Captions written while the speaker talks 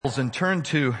And turn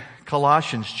to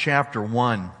Colossians chapter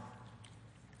 1.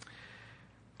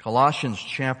 Colossians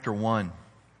chapter 1.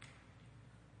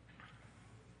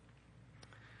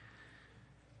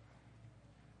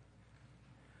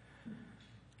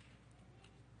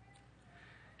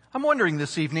 I'm wondering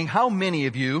this evening how many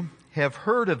of you have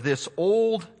heard of this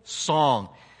old song,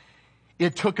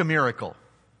 "It Took a Miracle."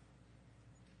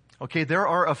 Okay, there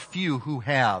are a few who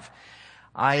have.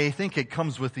 I think it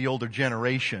comes with the older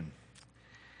generation.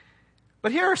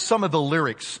 But here are some of the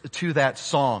lyrics to that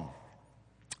song.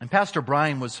 And Pastor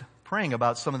Brian was praying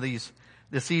about some of these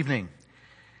this evening.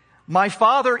 My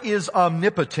Father is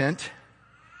omnipotent,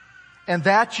 and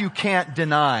that you can't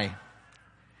deny.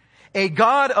 A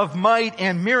God of might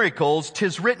and miracles,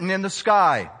 'tis written in the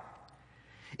sky.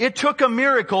 It took a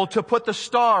miracle to put the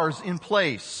stars in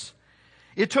place.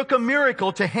 It took a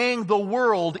miracle to hang the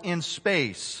world in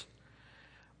space.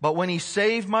 But when He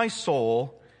saved my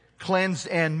soul, cleansed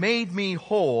and made me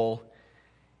whole,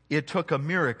 it took a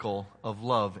miracle of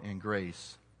love and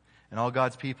grace. And all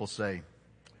God's people say,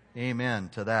 amen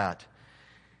to that.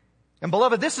 And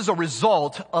beloved, this is a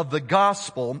result of the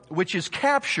gospel which is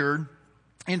captured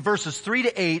in verses 3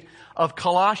 to 8 of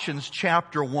Colossians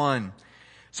chapter 1.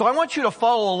 So I want you to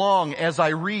follow along as I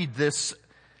read this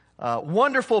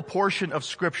wonderful portion of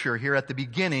Scripture here at the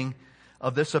beginning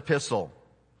of this epistle.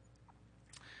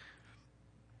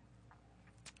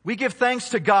 We give thanks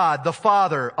to God, the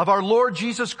Father of our Lord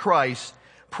Jesus Christ,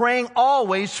 praying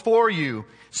always for you,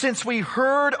 since we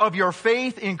heard of your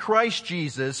faith in Christ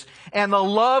Jesus and the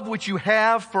love which you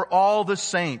have for all the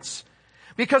saints,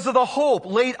 because of the hope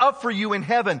laid up for you in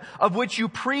heaven, of which you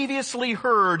previously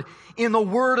heard in the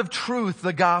word of truth,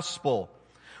 the gospel,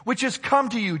 which has come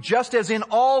to you just as in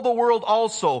all the world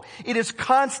also. It is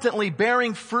constantly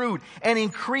bearing fruit and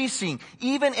increasing,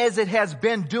 even as it has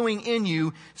been doing in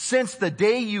you since the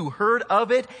day you heard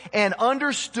of it and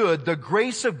understood the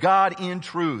grace of God in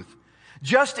truth.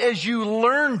 Just as you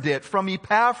learned it from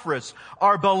Epaphras,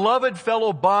 our beloved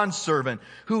fellow bondservant,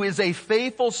 who is a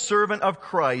faithful servant of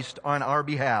Christ on our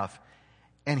behalf.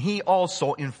 And he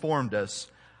also informed us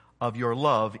of your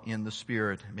love in the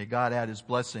Spirit. May God add His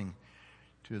blessing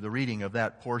to the reading of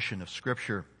that portion of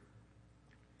Scripture.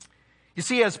 You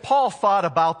see, as Paul thought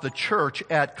about the church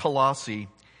at Colossae,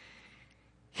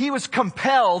 he was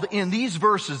compelled in these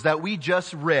verses that we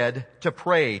just read to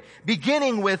pray,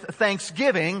 beginning with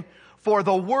thanksgiving for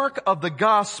the work of the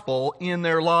gospel in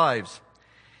their lives.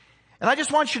 And I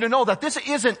just want you to know that this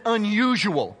isn't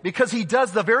unusual, because he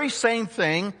does the very same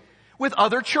thing with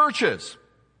other churches.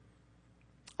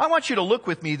 I want you to look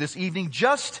with me this evening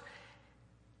just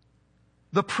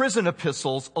the prison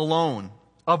epistles alone,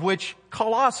 of which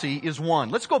Colossae is one.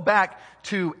 Let's go back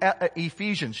to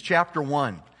Ephesians chapter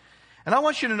 1. And I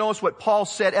want you to notice what Paul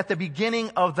said at the beginning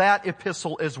of that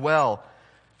epistle as well.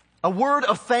 A word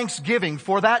of thanksgiving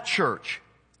for that church.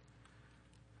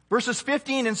 Verses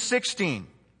 15 and 16.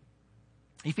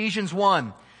 Ephesians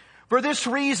 1. For this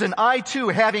reason, I too,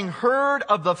 having heard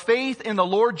of the faith in the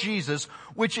Lord Jesus,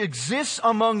 which exists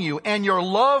among you, and your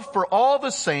love for all the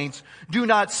saints, do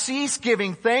not cease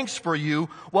giving thanks for you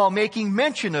while making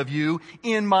mention of you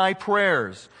in my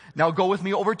prayers. Now go with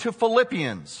me over to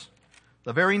Philippians,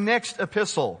 the very next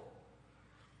epistle.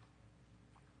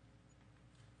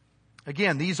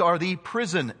 Again, these are the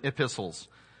prison epistles.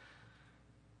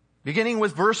 Beginning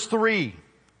with verse 3.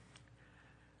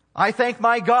 I thank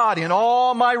my God in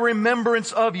all my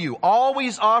remembrance of you,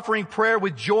 always offering prayer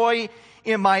with joy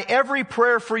in my every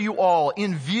prayer for you all,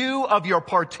 in view of your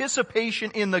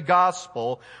participation in the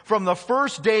gospel from the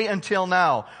first day until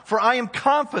now. For I am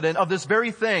confident of this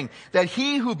very thing, that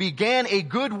he who began a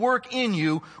good work in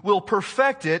you will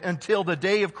perfect it until the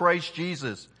day of Christ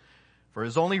Jesus. For it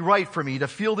is only right for me to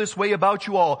feel this way about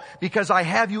you all, because I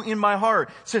have you in my heart,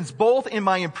 since both in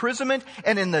my imprisonment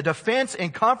and in the defense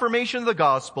and confirmation of the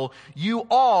gospel, you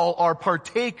all are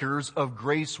partakers of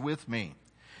grace with me.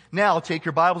 Now take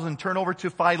your Bibles and turn over to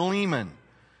Philemon.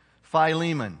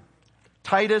 Philemon.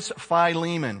 Titus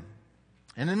Philemon.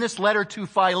 And in this letter to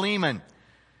Philemon,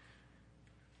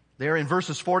 there in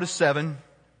verses 4 to 7,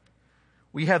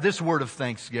 we have this word of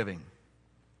thanksgiving.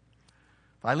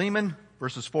 Philemon,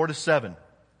 verses 4 to 7.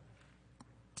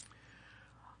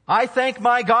 I thank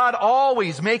my God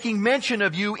always, making mention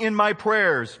of you in my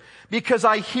prayers, because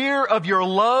I hear of your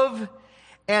love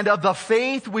and of the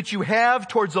faith which you have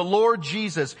towards the Lord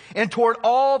Jesus and toward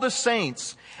all the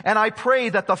saints. And I pray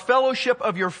that the fellowship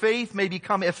of your faith may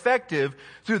become effective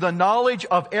through the knowledge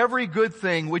of every good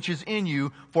thing which is in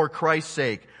you for Christ's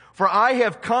sake. For I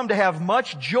have come to have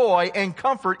much joy and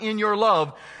comfort in your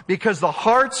love, because the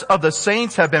hearts of the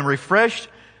saints have been refreshed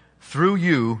through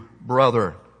you,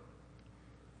 brother.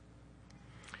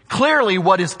 Clearly,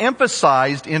 what is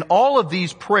emphasized in all of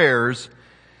these prayers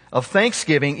of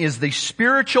thanksgiving is the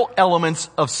spiritual elements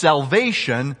of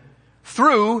salvation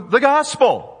through the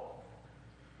gospel.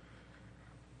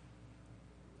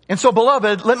 And so,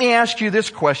 beloved, let me ask you this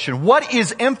question. What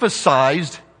is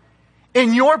emphasized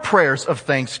in your prayers of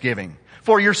thanksgiving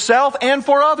for yourself and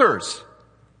for others?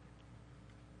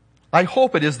 I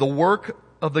hope it is the work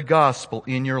of the gospel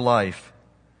in your life.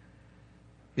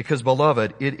 Because,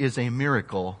 beloved, it is a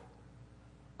miracle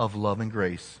of love and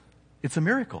grace. It's a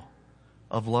miracle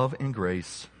of love and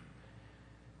grace.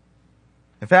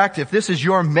 In fact, if this is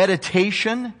your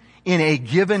meditation in a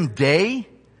given day,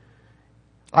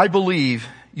 I believe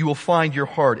you will find your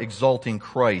heart exalting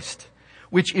Christ,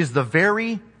 which is the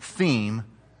very theme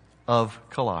of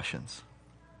Colossians.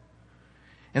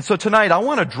 And so tonight I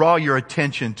want to draw your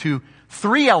attention to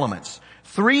three elements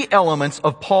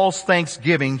of Paul's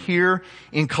thanksgiving here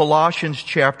in Colossians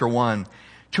chapter 1,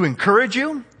 to encourage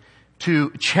you,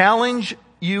 to challenge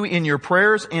you in your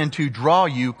prayers, and to draw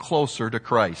you closer to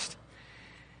Christ.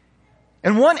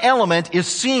 And one element is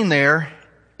seen there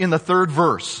in the third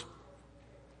verse.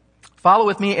 Follow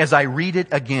with me as I read it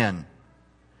again.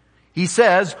 He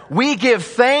says, "We give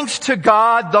thanks to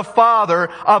God the Father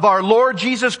of our Lord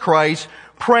Jesus Christ,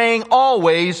 praying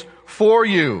always for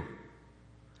you."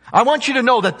 I want you to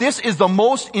know that this is the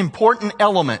most important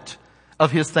element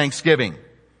of his thanksgiving.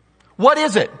 What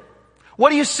is it? What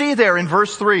do you see there in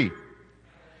verse 3?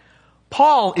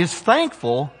 Paul is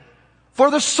thankful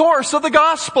for the source of the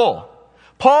gospel.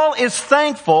 Paul is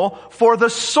thankful for the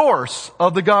source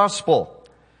of the gospel.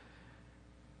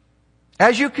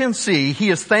 As you can see, he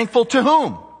is thankful to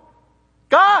whom?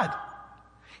 God.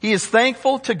 He is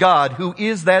thankful to God, who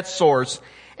is that source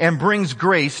and brings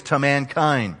grace to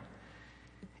mankind.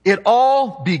 It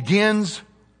all begins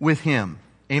with him.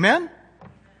 Amen?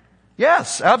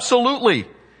 Yes, absolutely.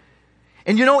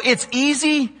 And you know, it's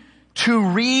easy to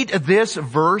read this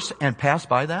verse and pass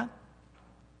by that.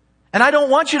 And I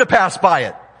don't want you to pass by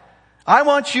it. I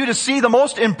want you to see the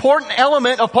most important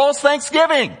element of Paul's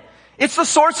thanksgiving. It's the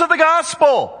source of the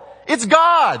gospel. It's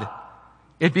God.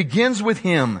 It begins with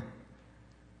him.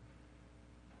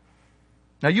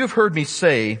 Now, you've heard me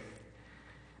say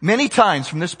many times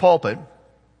from this pulpit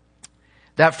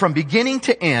that from beginning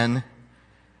to end,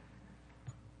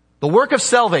 the work of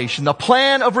salvation, the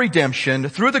plan of redemption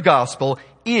through the gospel,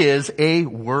 is a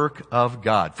work of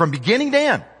God. From beginning to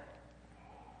end.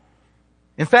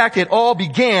 In fact, it all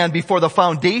began before the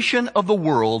foundation of the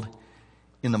world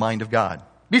in the mind of God.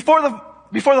 Before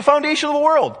the foundation of the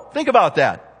world. Think about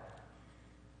that.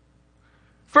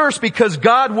 First, because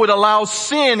God would allow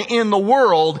sin in the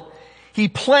world, he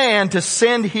planned to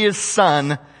send his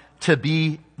Son to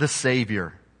be the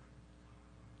Savior.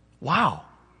 Wow.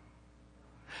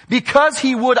 Because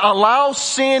he would allow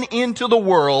sin into the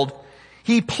world,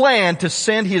 he planned to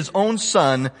send his own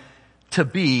Son to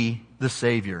be the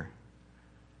Savior.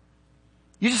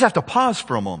 You just have to pause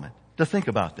for a moment to think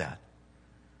about that.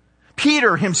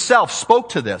 Peter himself spoke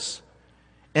to this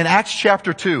in Acts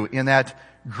chapter 2 in that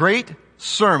great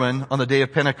sermon on the day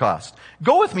of Pentecost.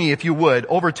 Go with me, if you would,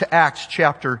 over to Acts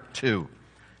chapter 2.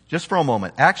 Just for a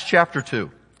moment. Acts chapter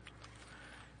 2.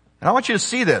 And I want you to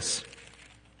see this.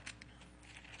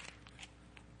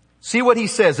 See what he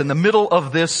says in the middle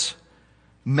of this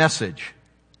message.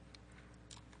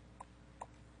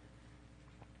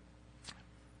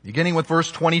 Beginning with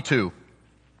verse 22.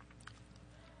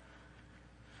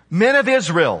 Men of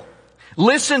Israel,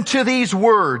 listen to these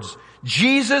words.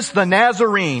 Jesus the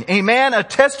Nazarene, a man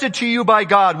attested to you by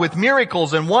God with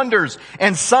miracles and wonders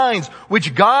and signs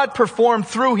which God performed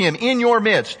through him in your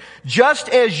midst. Just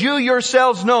as you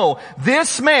yourselves know,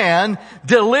 this man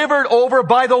delivered over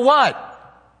by the what?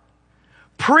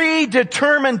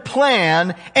 Predetermined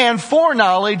plan and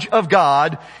foreknowledge of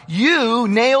God, you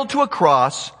nailed to a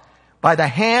cross by the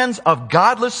hands of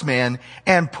godless men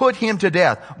and put him to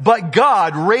death. But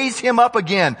God raised him up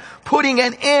again, putting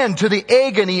an end to the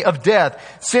agony of death,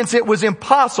 since it was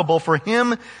impossible for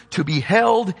him to be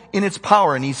held in its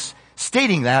power. And he's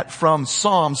stating that from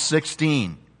Psalm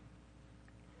 16.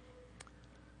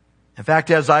 In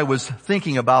fact, as I was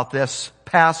thinking about this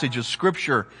passage of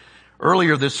Scripture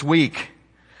earlier this week,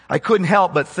 I couldn't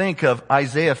help but think of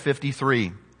Isaiah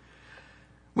 53.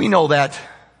 We know that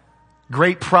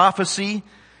great prophecy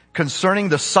concerning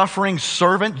the suffering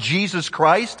servant, Jesus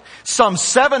Christ, some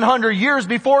 700 years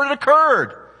before it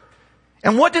occurred.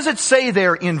 And what does it say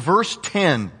there in verse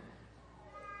 10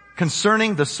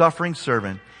 concerning the suffering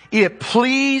servant? It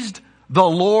pleased the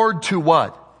Lord to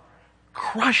what?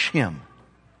 Crush him.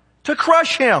 To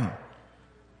crush him.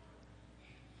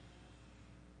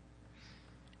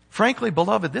 frankly,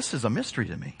 beloved, this is a mystery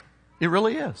to me. It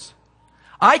really is.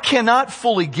 I cannot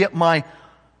fully get my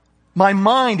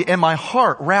mind and my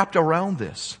heart wrapped around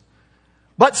this.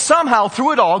 But somehow,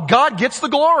 through it all, God gets the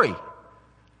glory.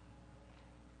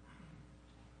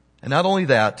 And not only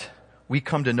that, we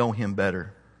come to know Him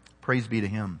better. Praise be to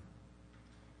Him.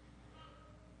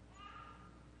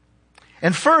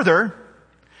 And further,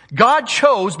 God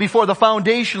chose before the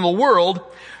foundation of the world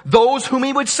those whom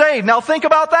He would save. Now think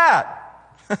about that.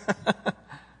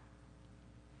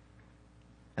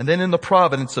 And then in the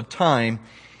providence of time,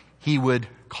 He would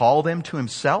call them to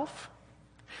Himself,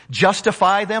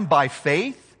 justify them by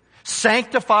faith,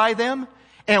 sanctify them,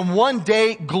 and one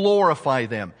day glorify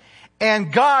them.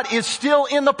 And God is still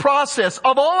in the process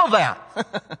of all of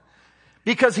that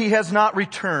because He has not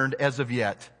returned as of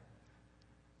yet.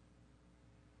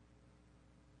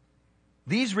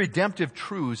 These redemptive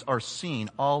truths are seen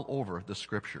all over the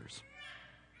Scriptures.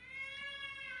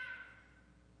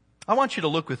 I want you to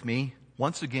look with me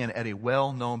once again at a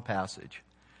well-known passage.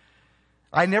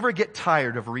 I never get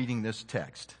tired of reading this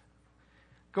text.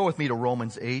 Go with me to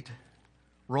Romans 8.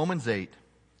 Romans 8.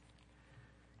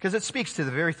 Because it speaks to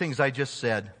the very things I just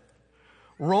said.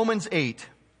 Romans 8.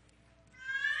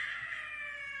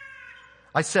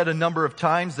 I said a number of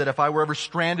times that if I were ever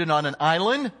stranded on an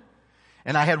island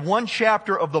and I had one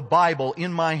chapter of the Bible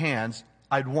in my hands,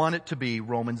 I'd want it to be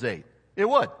Romans 8. It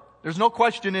would. There's no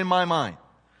question in my mind.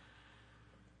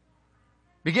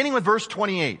 Beginning with verse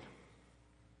 28.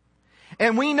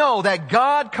 And we know that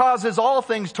God causes all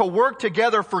things to work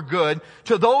together for good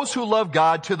to those who love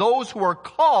God, to those who are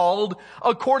called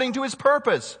according to His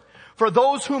purpose. For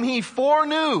those whom He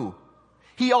foreknew,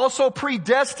 He also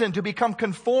predestined to become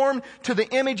conformed to the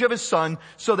image of His Son,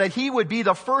 so that He would be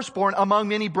the firstborn among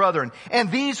many brethren. And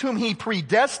these whom He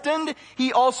predestined,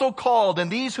 He also called.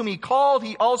 And these whom He called,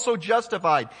 He also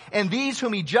justified. And these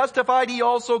whom He justified, He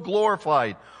also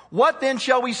glorified. What then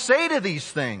shall we say to these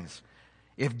things?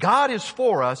 If God is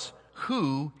for us,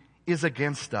 who is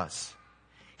against us?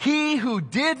 He who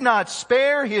did not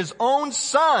spare His own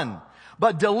Son,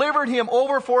 but delivered Him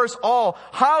over for us all,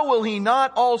 how will He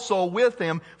not also with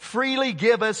Him freely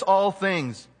give us all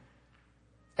things?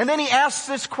 And then He asks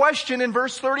this question in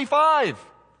verse 35.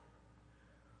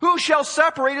 Who shall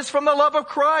separate us from the love of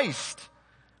Christ?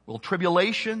 Will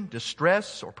tribulation,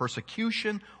 distress, or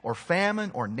persecution, or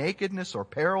famine, or nakedness, or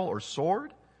peril, or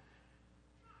sword?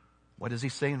 What does He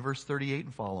say in verse 38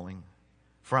 and following?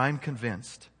 For I am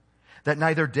convinced that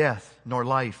neither death, nor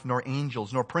life, nor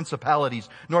angels, nor principalities,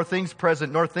 nor things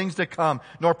present, nor things to come,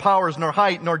 nor powers, nor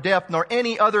height, nor depth, nor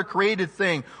any other created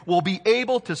thing will be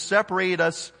able to separate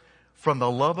us from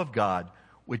the love of God,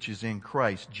 which is in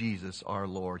Christ Jesus our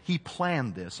Lord. He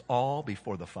planned this all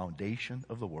before the foundation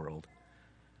of the world.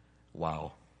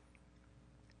 Wow.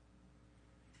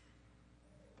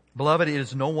 Beloved, it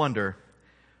is no wonder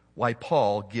why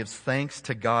Paul gives thanks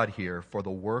to God here for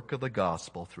the work of the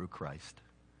gospel through Christ.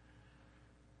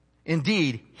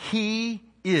 Indeed, He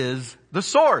is the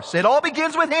source. It all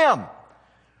begins with Him.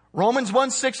 Romans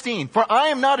 1:16, for I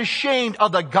am not ashamed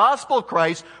of the gospel of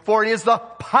Christ, for it is the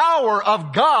power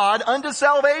of God unto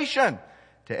salvation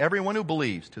to everyone who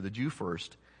believes, to the Jew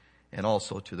first, and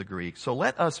also to the Greek. So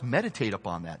let us meditate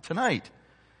upon that tonight.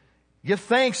 Give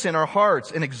thanks in our hearts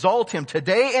and exalt Him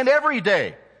today and every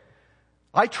day.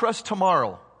 I trust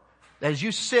tomorrow, as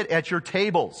you sit at your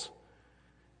tables,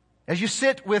 as you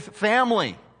sit with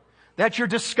family, that you're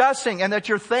discussing and that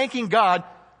you're thanking God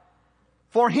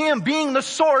for Him being the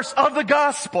source of the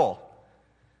gospel.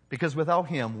 Because without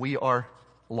Him, we are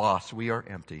lost. We are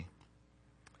empty.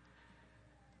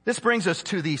 This brings us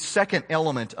to the second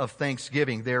element of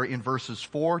thanksgiving there in verses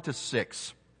 4 to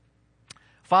 6.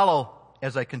 Follow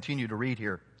as I continue to read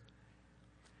here.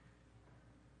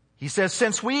 He says,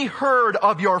 since we heard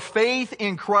of your faith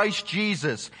in Christ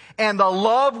Jesus and the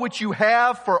love which you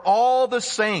have for all the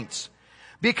saints,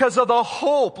 because of the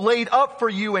hope laid up for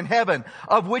you in heaven,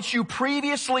 of which you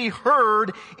previously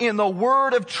heard in the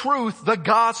word of truth, the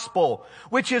gospel,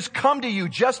 which has come to you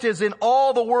just as in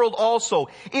all the world also.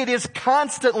 It is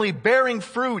constantly bearing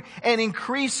fruit and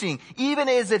increasing, even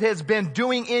as it has been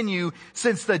doing in you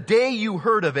since the day you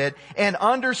heard of it and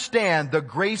understand the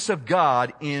grace of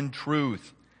God in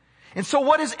truth. And so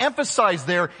what is emphasized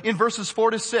there in verses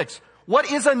 4 to 6? What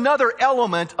is another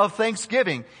element of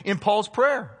thanksgiving in Paul's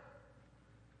prayer?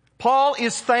 Paul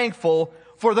is thankful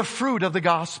for the fruit of the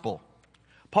gospel.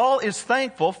 Paul is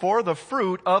thankful for the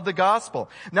fruit of the gospel.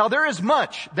 Now there is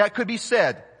much that could be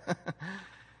said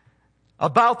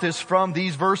about this from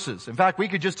these verses. In fact, we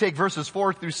could just take verses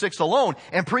 4 through 6 alone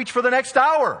and preach for the next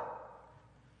hour.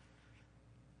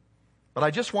 But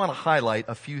I just want to highlight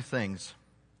a few things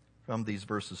from these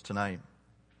verses tonight.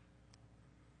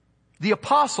 The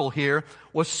apostle here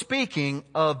was speaking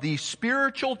of the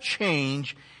spiritual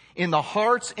change in the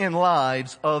hearts and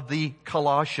lives of the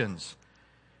Colossians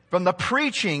from the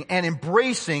preaching and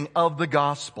embracing of the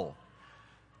gospel.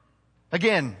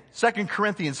 Again, 2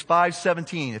 Corinthians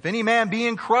 5:17, if any man be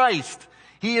in Christ,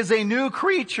 he is a new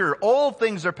creature. Old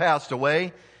things are passed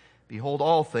away. Behold,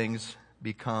 all things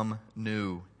become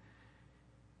new.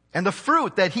 And the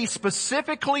fruit that he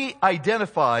specifically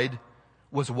identified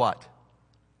was what?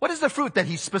 What is the fruit that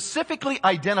he specifically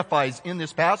identifies in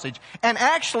this passage? And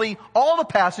actually, all the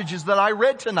passages that I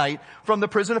read tonight from the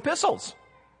prison epistles.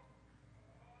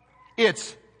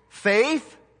 It's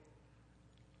faith,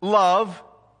 love,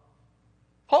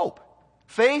 hope.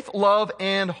 Faith, love,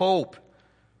 and hope.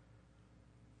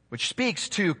 Which speaks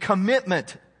to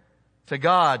commitment to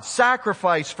God,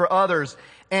 sacrifice for others,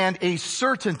 and a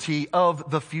certainty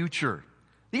of the future.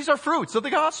 These are fruits of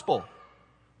the gospel.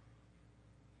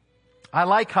 I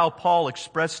like how Paul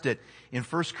expressed it in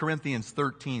 1 Corinthians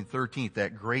 13,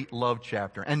 that great love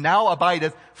chapter. And now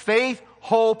abideth faith,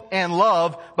 hope, and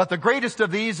love, but the greatest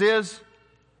of these is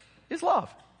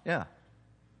love. Yeah.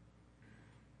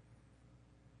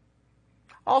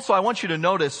 Also, I want you to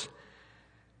notice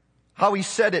how he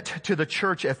said it to the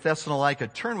church at Thessalonica.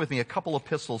 Turn with me a couple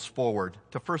epistles forward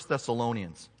to 1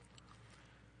 Thessalonians.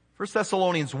 1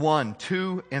 Thessalonians 1,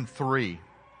 2, and 3.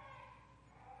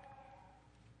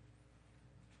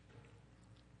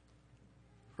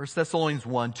 1 Thessalonians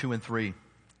 1, 2, and 3.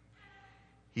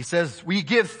 He says, we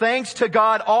give thanks to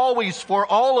God always for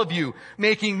all of you,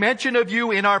 making mention of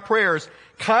you in our prayers,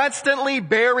 constantly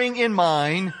bearing in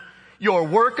mind your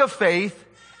work of faith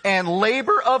and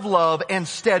labor of love and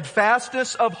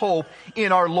steadfastness of hope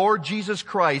in our Lord Jesus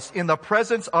Christ in the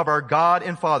presence of our God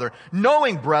and Father,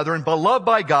 knowing, brethren, beloved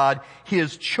by God,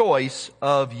 His choice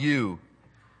of you.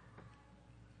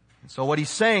 So what he's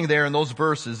saying there in those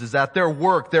verses is that their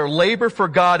work, their labor for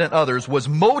God and others was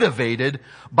motivated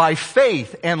by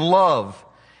faith and love,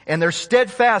 and their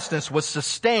steadfastness was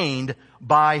sustained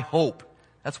by hope.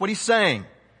 That's what he's saying.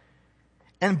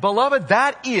 And beloved,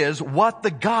 that is what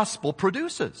the gospel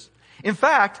produces. In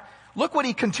fact, look what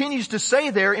he continues to say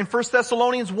there in 1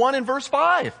 Thessalonians 1 and verse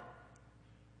 5.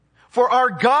 For our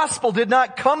gospel did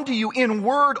not come to you in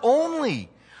word only,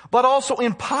 but also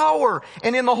in power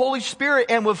and in the Holy Spirit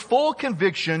and with full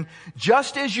conviction,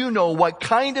 just as you know what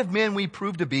kind of men we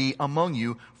prove to be among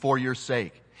you for your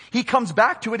sake. He comes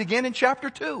back to it again in chapter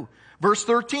 2, verse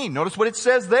 13. Notice what it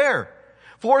says there.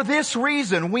 For this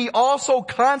reason, we also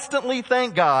constantly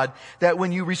thank God that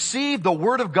when you received the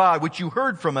word of God, which you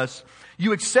heard from us,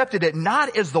 you accepted it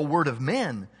not as the word of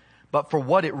men, but for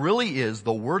what it really is,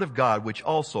 the word of God, which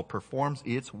also performs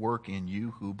its work in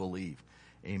you who believe.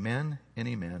 Amen and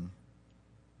amen.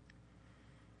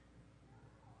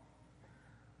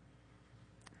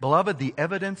 Beloved, the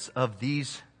evidence of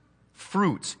these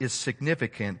fruits is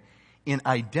significant in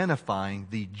identifying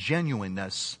the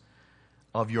genuineness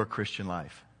of your Christian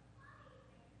life.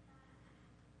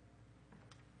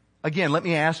 Again, let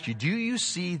me ask you, do you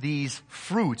see these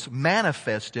fruits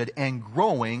manifested and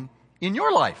growing in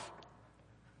your life?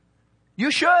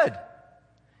 You should.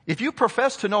 If you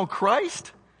profess to know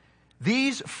Christ,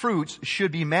 these fruits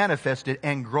should be manifested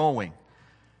and growing.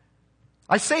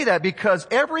 I say that because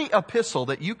every epistle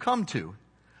that you come to,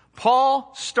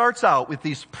 Paul starts out with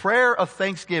this prayer of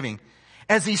thanksgiving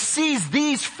as he sees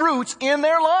these fruits in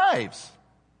their lives.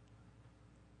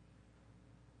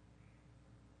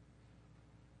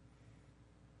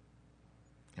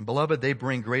 And beloved, they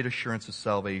bring great assurance of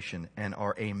salvation and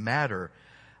are a matter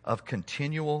of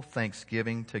continual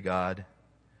thanksgiving to God.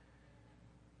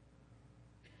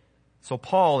 So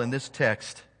Paul, in this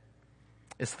text,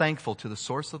 is thankful to the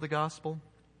source of the gospel.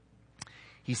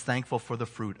 He's thankful for the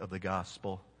fruit of the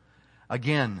gospel.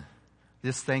 Again,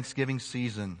 this Thanksgiving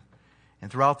season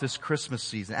and throughout this Christmas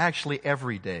season, actually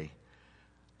every day,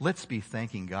 let's be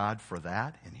thanking God for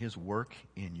that and His work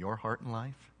in your heart and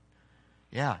life.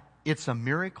 Yeah, it's a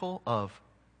miracle of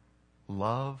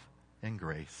love and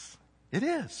grace. It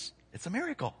is. It's a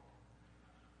miracle.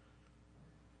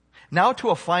 Now to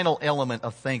a final element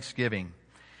of thanksgiving.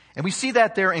 And we see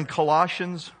that there in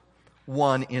Colossians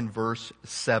 1 in verse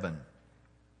 7.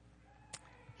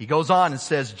 He goes on and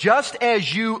says, just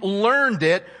as you learned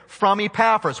it from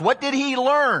Epaphras. What did he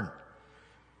learn?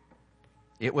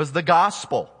 It was the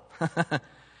gospel.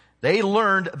 They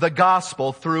learned the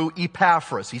gospel through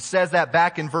Epaphras. He says that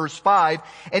back in verse 5,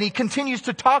 and he continues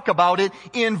to talk about it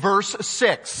in verse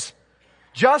 6.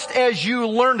 just as you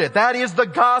learned it. That is the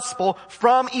gospel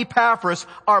from Epaphras,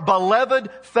 our beloved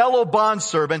fellow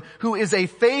bondservant, who is a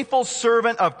faithful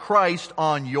servant of Christ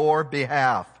on your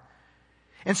behalf.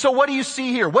 And so what do you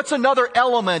see here? What's another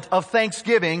element of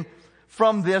thanksgiving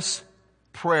from this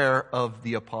prayer of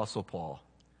the Apostle Paul?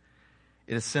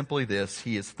 It is simply this: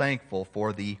 he is thankful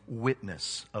for the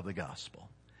witness of the gospel.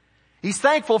 He's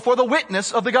thankful for the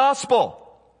witness of the gospel.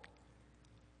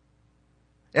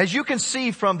 As you can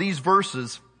see from these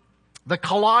verses, the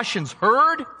Colossians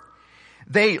heard,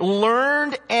 they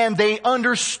learned, and they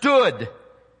understood.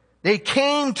 They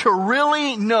came to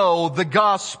really know the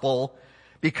gospel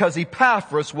because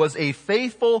Epaphras was a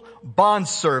faithful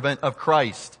bondservant of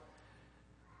Christ.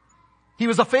 He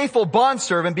was a faithful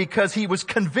bondservant because he was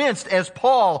convinced, as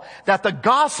Paul, that the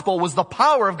gospel was the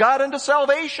power of God unto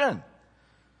salvation.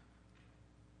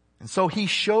 And so he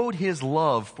showed his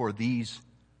love for these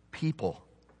people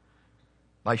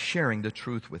by sharing the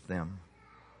truth with them,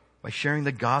 by sharing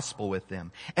the gospel with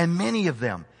them, and many of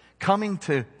them coming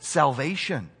to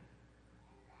salvation.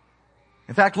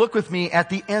 In fact, look with me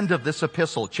at the end of this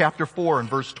epistle, chapter 4 and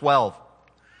verse 12.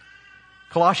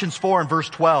 Colossians 4 and verse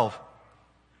 12.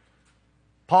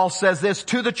 Paul says this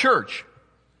to the church.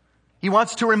 He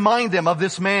wants to remind them of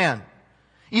this man,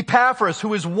 Epaphras,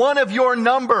 who is one of your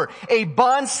number, a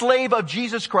bondslave of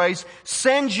Jesus Christ,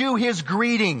 sends you his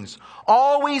greetings,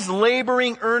 always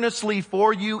laboring earnestly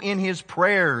for you in his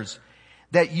prayers,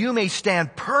 that you may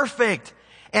stand perfect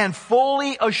and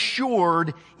fully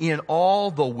assured in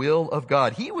all the will of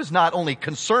God. He was not only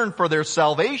concerned for their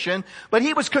salvation, but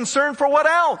he was concerned for what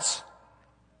else?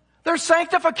 Their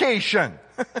sanctification.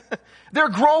 Their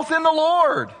growth in the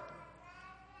Lord.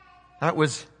 That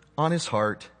was on his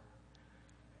heart.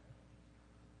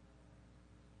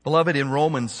 Beloved, in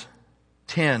Romans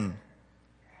 10,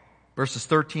 verses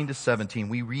 13 to 17,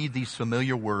 we read these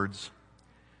familiar words.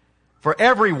 For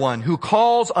everyone who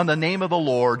calls on the name of the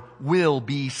Lord will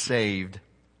be saved.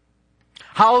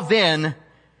 How then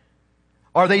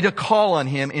are they to call on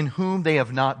him in whom they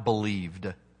have not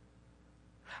believed?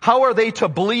 How are they to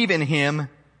believe in him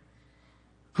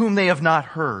whom they have not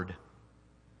heard?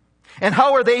 And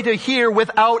how are they to hear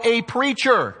without a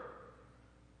preacher?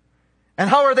 And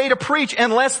how are they to preach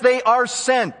unless they are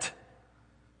sent?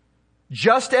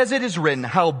 Just as it is written,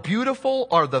 how beautiful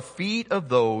are the feet of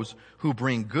those who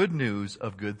bring good news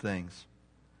of good things.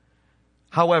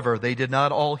 However, they did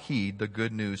not all heed the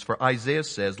good news. For Isaiah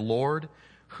says, Lord,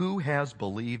 who has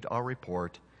believed our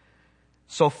report?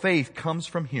 So faith comes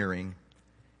from hearing,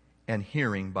 and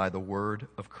hearing by the word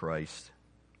of Christ.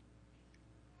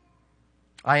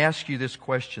 I ask you this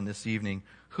question this evening.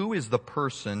 Who is the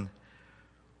person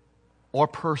or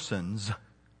persons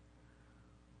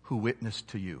who witnessed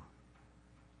to you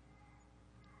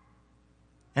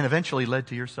and eventually led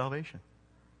to your salvation?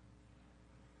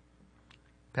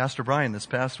 Pastor Brian, this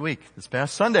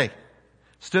past Sunday,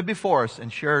 stood before us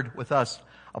and shared with us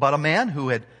about a man who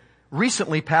had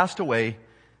recently passed away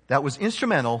that was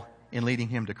instrumental in leading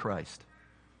him to Christ.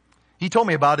 He told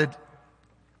me about it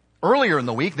earlier in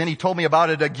the week. Then he told me about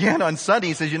it again on Sunday.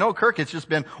 He says, Kirk, it's just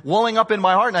been welling up in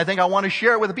my heart and I think I want to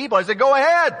share it with the people. I said, go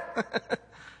ahead.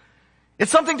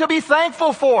 It's something to be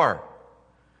thankful for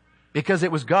because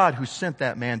it was God who sent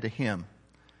that man to him.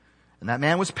 And that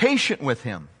man was patient with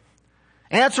him,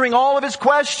 answering all of his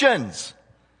questions.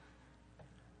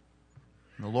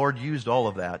 And the Lord used all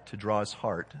of that to draw his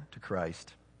heart to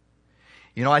Christ.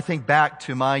 I think back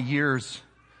to my years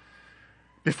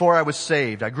before I was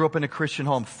saved. I grew up in a Christian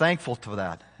home, thankful to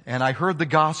that. And I heard the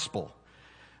gospel.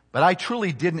 But I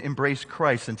truly didn't embrace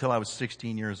Christ until I was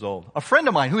 16 years old. A friend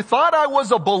of mine who thought I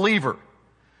was a believer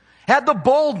had the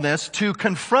boldness to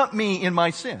confront me in my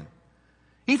sin.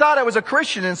 He thought I was a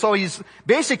Christian, and so he's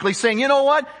basically saying, you know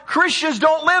what? Christians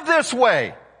don't live this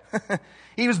way.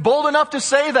 He was bold enough to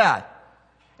say that.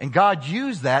 And God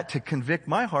used that to convict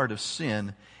my heart of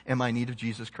sin and my need of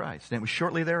Jesus Christ. And it was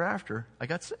shortly thereafter I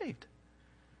got saved.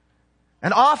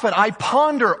 And often I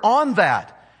ponder on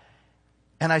that.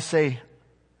 And I say,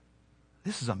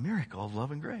 this is a miracle of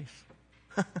love and grace.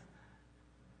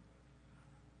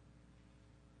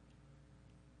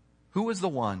 Who was the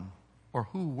one, or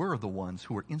who were the ones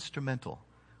who were instrumental?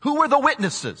 Who were the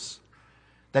witnesses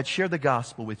that shared the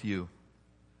gospel with you?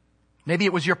 Maybe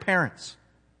it was your parents.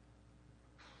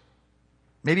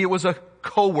 Maybe it was a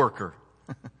coworker,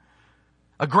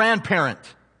 a grandparent,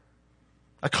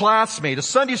 a classmate, a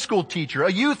Sunday school teacher,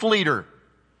 a youth leader,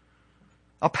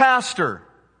 a pastor,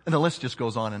 and the list just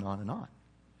goes on and on and on.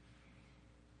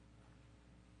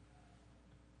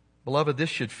 Beloved, this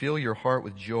should fill your heart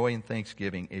with joy and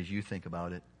thanksgiving as you think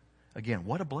about it. Again,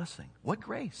 what a blessing. What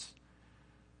grace.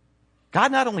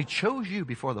 God not only chose you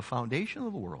before the foundation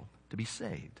of the world to be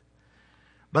saved,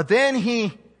 but then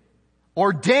He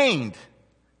ordained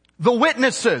the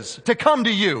witnesses to come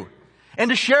to you and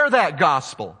to share that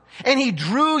gospel. And He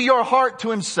drew your heart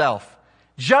to Himself,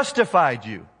 justified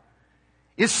you,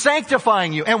 is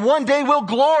sanctifying you, and one day will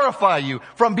glorify you.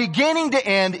 From beginning to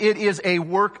end, it is a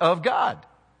work of God.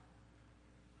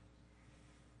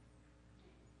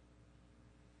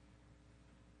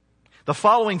 The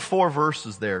following 4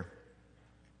 verses there,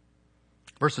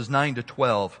 verses 9 to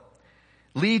 12,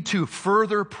 lead to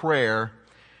further prayer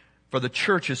for the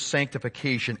church's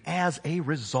sanctification as a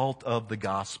result of the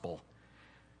gospel.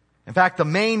 In fact, the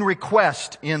main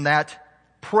request in that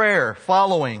prayer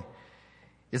following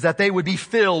is that they would be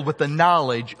filled with the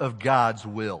knowledge of God's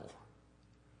will.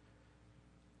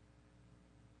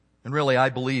 And really, I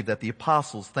believe that the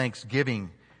apostles'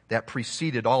 thanksgiving that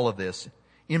preceded all of this,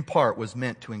 in part, was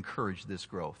meant to encourage this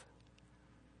growth.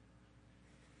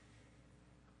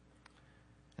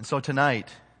 And so tonight,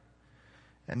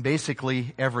 and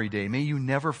basically every day, may you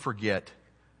never forget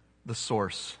the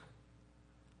source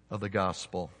of the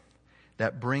gospel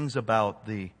that brings about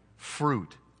the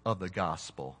fruit of the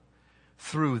gospel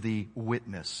through the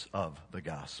witness of the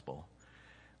gospel.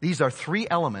 These are 3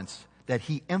 elements that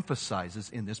he emphasizes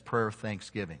in this prayer of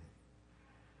thanksgiving.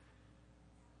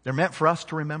 They're meant for us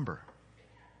to remember.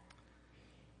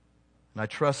 And I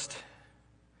trust,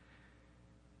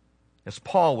 as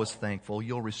Paul was thankful,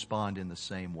 you'll respond in the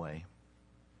same way.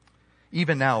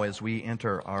 Even now as we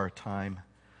enter our time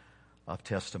of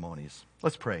testimonies.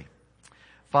 Let's pray.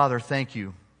 Father, thank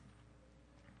you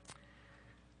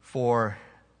for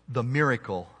the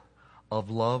miracle of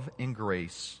love and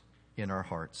grace in our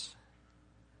hearts.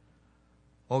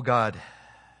 Oh God,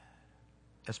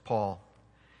 as Paul,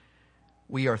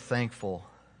 we are thankful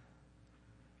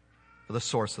for the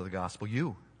source of the gospel,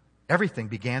 you. Everything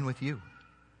began with you.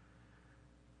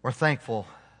 We're thankful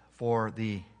for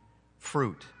the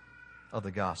fruit of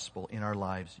the gospel in our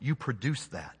lives. You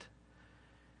produced that.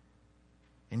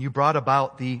 And you brought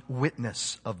about the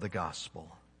witness of the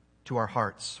gospel to our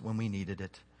hearts when we needed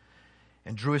it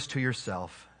and drew us to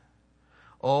yourself.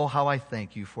 Oh, how I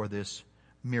thank you for this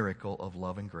miracle of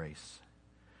love and grace.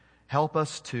 Help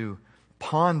us to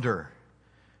ponder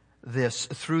this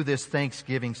through this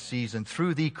Thanksgiving season,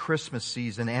 through the Christmas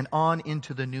season, and on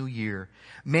into the new year.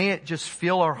 May it just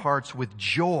fill our hearts with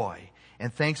joy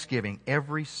and thanksgiving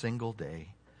every single day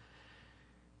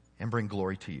and bring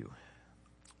glory to you.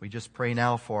 We just pray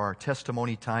now for our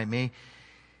testimony time. May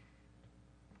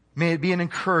it be an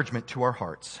encouragement to our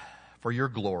hearts for your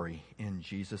glory. In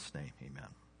Jesus' name,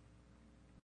 amen.